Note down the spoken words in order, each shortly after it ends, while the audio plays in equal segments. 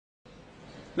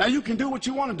Now you can do what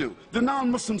you want to do. The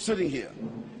non-Muslim sitting here,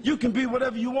 you can be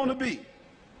whatever you want to be.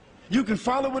 You can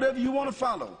follow whatever you want to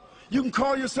follow. You can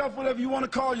call yourself whatever you want to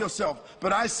call yourself.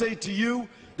 But I say to you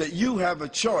that you have a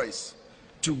choice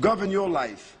to govern your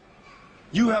life.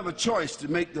 You have a choice to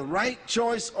make the right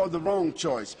choice or the wrong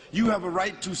choice. You have a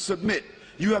right to submit.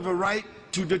 You have a right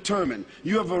to determine.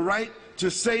 You have a right to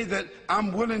say that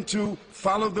I'm willing to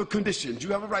follow the conditions. You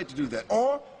have a right to do that.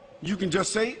 Or you can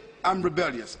just say, I'm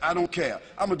rebellious. I don't care.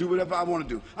 I'm going to do whatever I want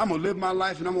to do. I'm going to live my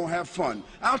life and I'm going to have fun.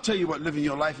 I'll tell you what living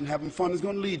your life and having fun is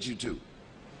going to lead you to.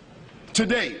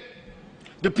 Today,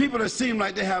 the people that seem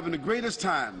like they're having the greatest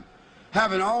time,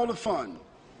 having all the fun,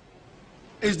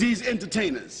 is these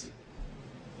entertainers.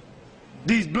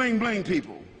 These bling bling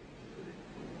people.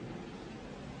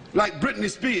 Like Britney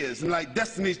Spears and like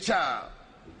Destiny's Child.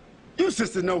 You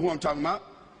sisters know who I'm talking about.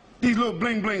 These little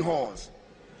bling bling whores.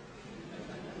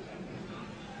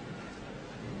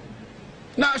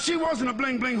 Now, she wasn't a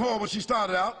bling bling whore when she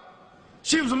started out.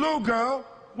 She was a little girl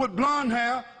with blonde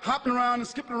hair, hopping around and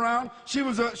skipping around. She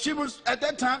was at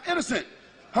that time innocent.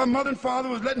 Her mother and father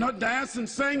was letting her dance and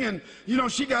sing, and you know,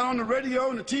 she got on the radio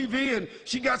and the TV and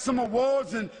she got some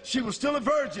awards, and she was still a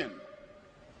virgin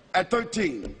at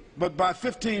 13. But by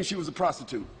 15 she was a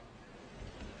prostitute.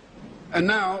 And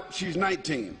now she's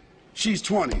 19. She's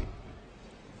 20.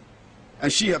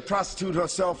 And she had prostituted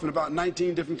herself in about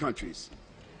 19 different countries.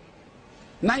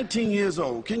 19 years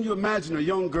old. Can you imagine a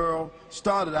young girl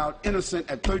started out innocent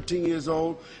at 13 years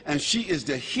old, and she is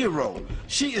the hero.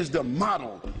 She is the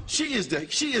model. She is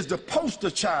the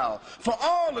poster child for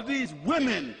all of these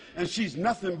women, and she's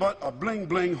nothing but a bling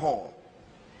bling whore.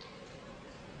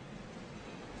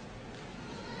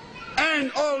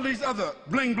 And all these other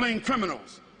bling bling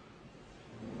criminals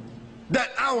that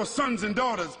our sons and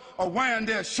daughters are wearing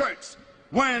their shirts,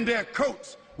 wearing their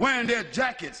coats, wearing their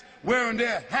jackets, wearing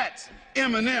their hats.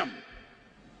 Eminem,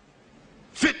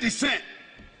 50 Cent,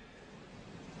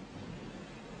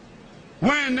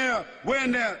 wearing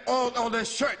all their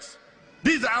shirts.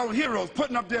 These are our heroes,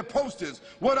 putting up their posters.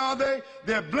 What are they?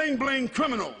 They're bling bling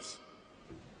criminals,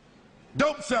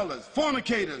 dope sellers,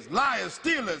 fornicators, liars,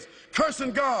 stealers,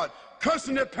 cursing God,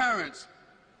 cursing their parents,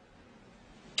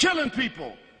 killing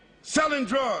people, selling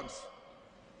drugs.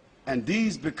 And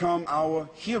these become our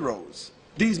heroes.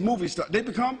 These movie stars, they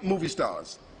become movie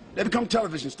stars. They become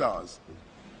television stars.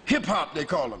 Hip-hop, they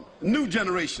call them. New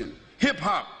generation.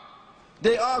 Hip-hop.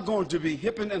 They are going to be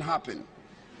hipping and hopping.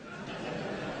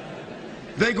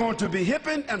 They're going to be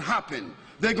hipping and hopping.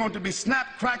 They're going to be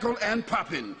snap, crackle, and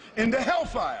popping in the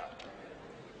hellfire.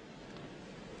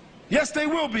 Yes, they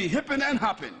will be hipping and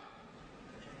hopping.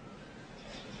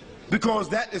 Because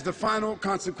that is the final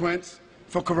consequence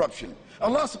for corruption.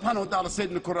 Allah subhanahu wa ta'ala said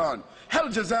in the Quran, Hal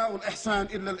jaza'ul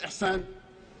ihsan illa al-ihsan.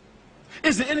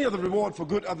 Is there any other reward for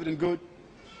good other than good?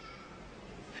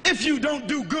 If you don't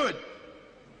do good,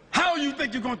 how do you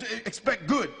think you're going to expect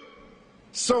good?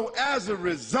 So as a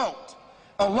result,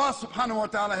 Allah subhanahu wa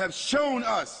ta'ala has shown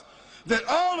us that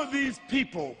all of these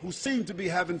people who seem to be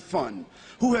having fun,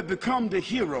 who have become the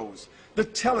heroes, the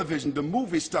television, the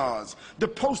movie stars, the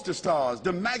poster stars,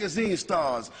 the magazine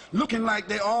stars, looking like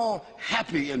they're all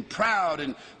happy and proud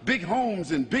and big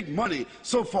homes and big money,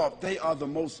 so forth, they are the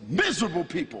most miserable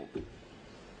people.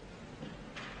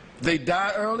 They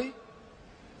die early.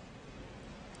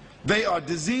 They are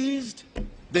diseased.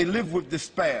 They live with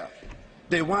despair.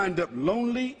 They wind up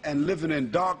lonely and living in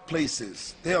dark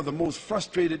places. They are the most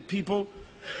frustrated people,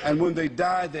 and when they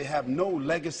die, they have no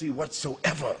legacy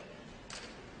whatsoever.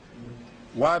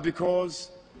 Why?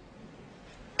 Because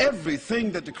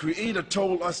everything that the Creator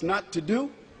told us not to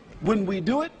do, when we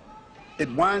do it, it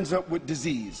winds up with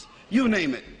disease. You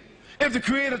name it. If the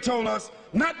Creator told us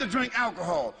not to drink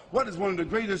alcohol, what is one of the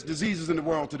greatest diseases in the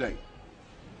world today?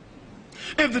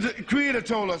 If the Creator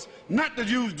told us not to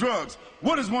use drugs,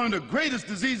 what is one of the greatest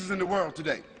diseases in the world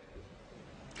today?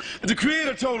 If the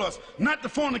Creator told us not to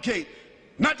fornicate,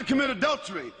 not to commit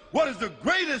adultery, what is the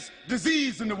greatest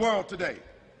disease in the world today?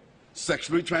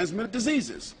 Sexually transmitted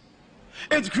diseases.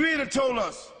 If the Creator told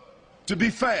us to be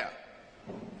fair,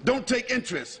 don't take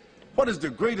interest, what is the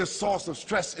greatest source of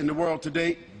stress in the world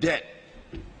today? Debt.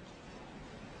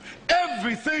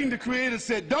 Everything the Creator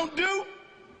said don't do,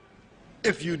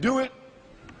 if you do it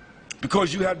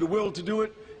because you have the will to do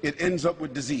it, it ends up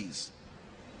with disease.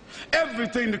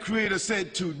 Everything the Creator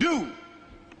said to do,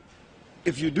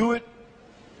 if you do it,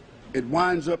 it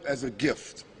winds up as a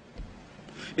gift.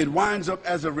 It winds up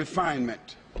as a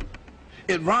refinement.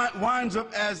 It winds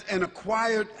up as an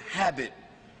acquired habit.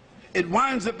 It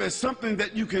winds up as something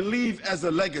that you can leave as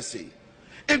a legacy.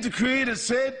 If the Creator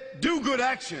said, do good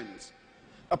actions,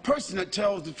 a person that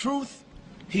tells the truth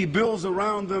he builds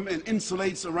around them and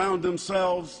insulates around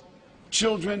themselves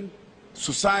children,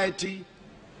 society,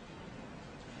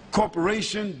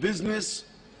 corporation, business,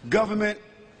 government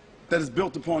that is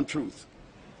built upon truth.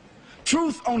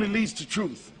 Truth only leads to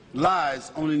truth.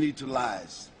 Lies only lead to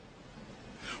lies.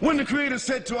 When the Creator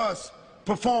said to us,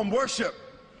 perform worship,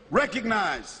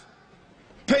 recognize,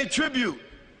 pay tribute,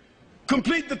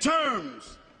 complete the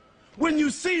terms, when you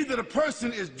see that a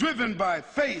person is driven by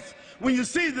faith, when you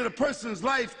see that a person's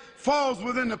life falls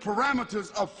within the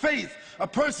parameters of faith, a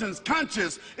person's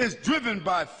conscience is driven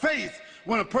by faith,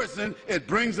 when a person, it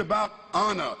brings about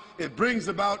honor, it brings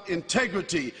about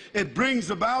integrity, it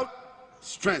brings about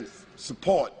strength,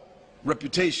 support,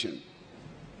 reputation.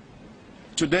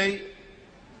 Today,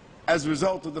 as a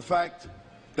result of the fact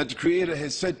that the Creator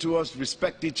has said to us,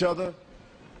 respect each other,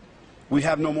 we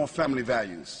have no more family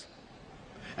values.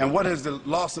 And what has the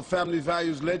loss of family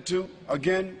values led to?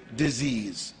 Again,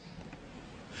 disease.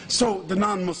 So the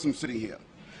non-Muslim sitting here,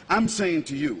 I'm saying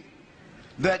to you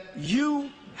that you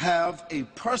have a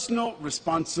personal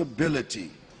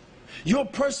responsibility. Your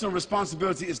personal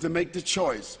responsibility is to make the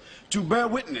choice, to bear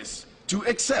witness, to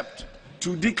accept,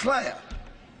 to declare,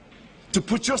 to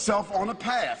put yourself on a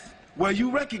path where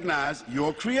you recognize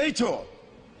your Creator.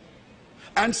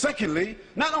 And secondly,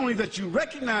 not only that you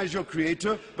recognize your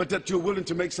Creator, but that you're willing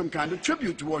to make some kind of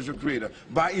tribute towards your Creator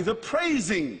by either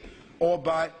praising or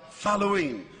by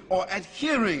following or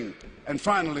adhering. And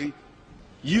finally,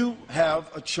 you have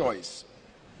a choice.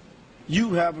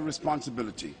 You have a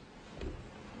responsibility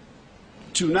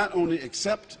to not only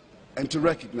accept and to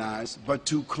recognize, but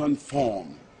to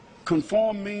conform.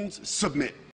 Conform means submit.